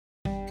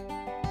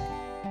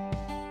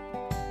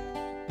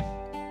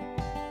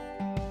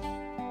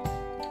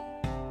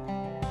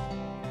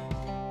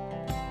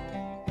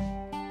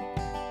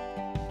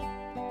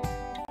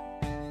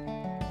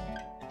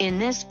In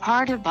this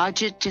part of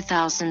Budget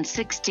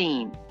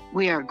 2016,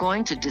 we are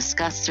going to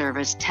discuss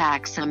service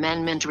tax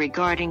amendment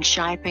regarding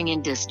shipping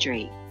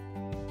industry.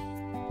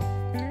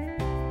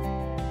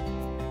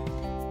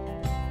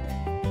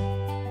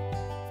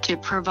 To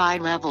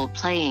provide level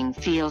playing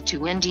field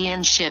to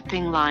Indian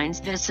shipping lines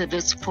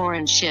vis-a-vis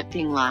foreign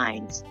shipping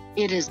lines,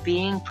 it is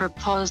being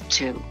proposed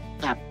to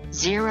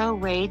zero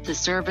rate the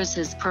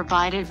services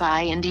provided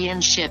by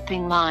Indian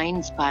shipping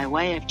lines by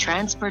way of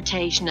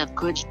transportation of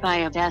goods by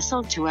a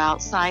vessel to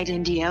outside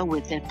India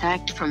with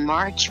effect from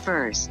March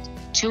 1,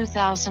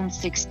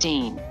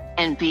 2016,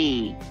 and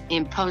b.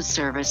 impose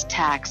service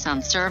tax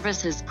on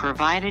services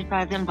provided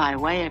by them by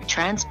way of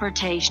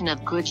transportation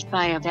of goods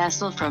by a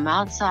vessel from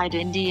outside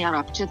India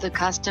up to the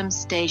customs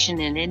station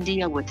in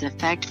India with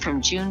effect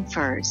from June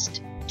 1,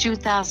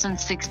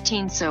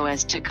 2016 so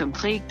as to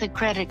complete the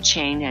credit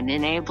chain and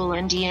enable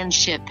Indian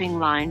shipping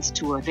lines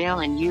to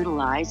avail and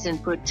utilize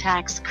input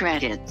tax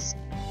credits.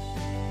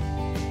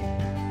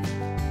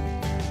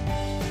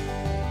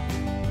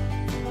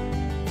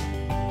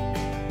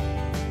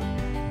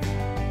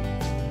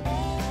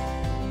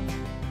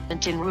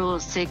 In Rule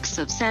 6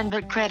 of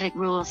Sender Credit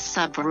Rules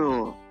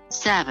Sub-Rule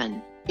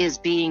 7, is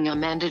being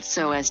amended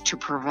so as to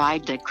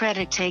provide the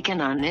credit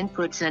taken on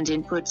inputs and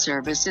input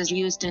services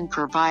used in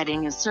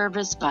providing a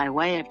service by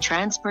way of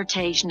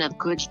transportation of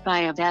goods by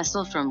a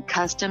vessel from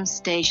customs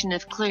station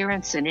of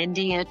clearance in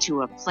India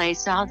to a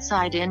place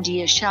outside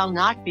India shall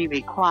not be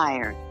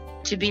required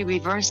to be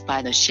reversed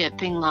by the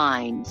shipping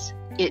lines.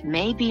 It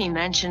may be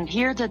mentioned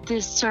here that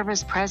this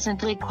service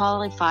presently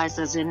qualifies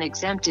as an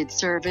exempted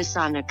service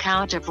on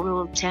account of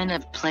Rule 10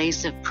 of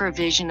Place of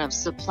Provision of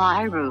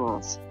Supply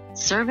Rules.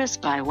 Service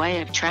by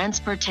way of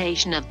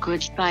transportation of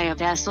goods by a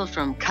vessel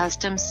from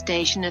customs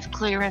station of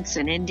clearance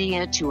in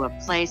India to a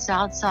place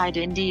outside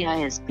India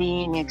is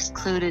being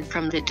excluded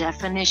from the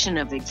definition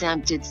of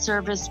exempted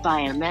service by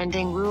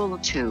amending Rule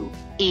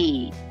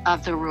 2(e)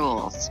 of the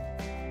rules.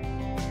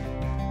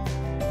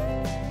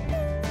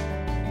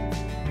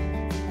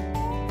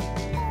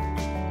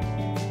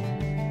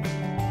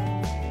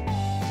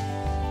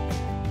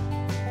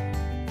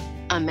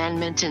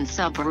 Amendment in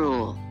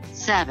Sub-Rule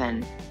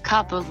 7,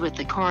 coupled with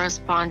the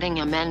corresponding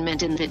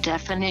amendment in the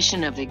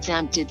definition of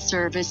exempted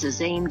services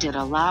aimed at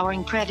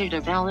allowing credit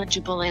of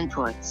eligible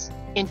inputs,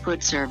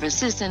 input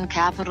services and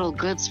capital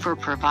goods for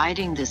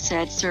providing the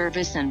said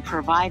service and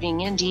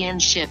providing Indian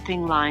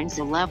shipping lines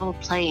a level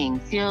playing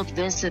field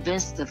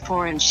vis-a-vis the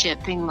foreign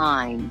shipping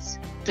lines.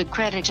 The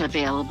credit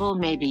available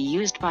may be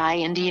used by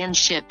Indian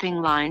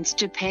shipping lines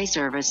to pay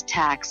service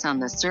tax on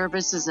the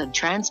services of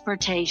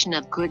transportation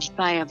of goods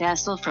by a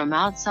vessel from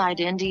outside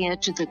India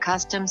to the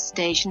customs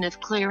station of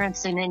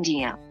clearance in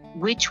India,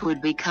 which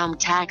would become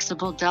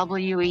taxable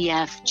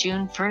WEF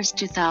June 1,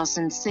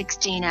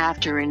 2016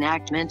 after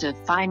enactment of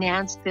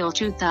Finance Bill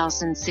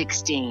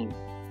 2016.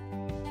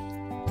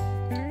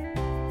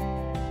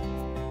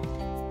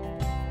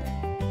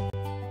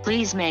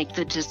 Please make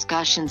the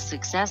discussion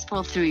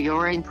successful through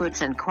your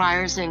inputs,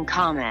 inquiries and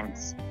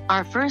comments.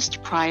 Our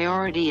first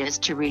priority is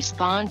to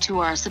respond to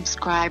our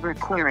subscriber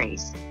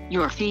queries.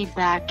 Your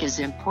feedback is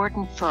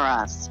important for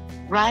us.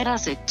 Write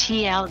us at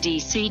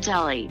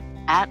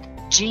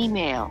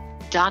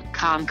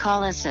tldcdelhi@gmail.com.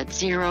 Call us at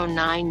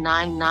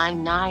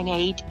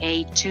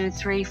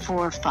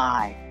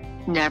 0999988235.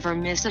 Never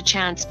miss a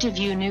chance to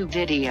view new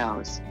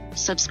videos.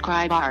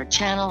 Subscribe our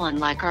channel and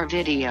like our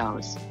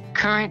videos.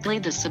 Currently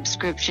the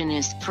subscription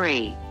is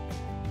free.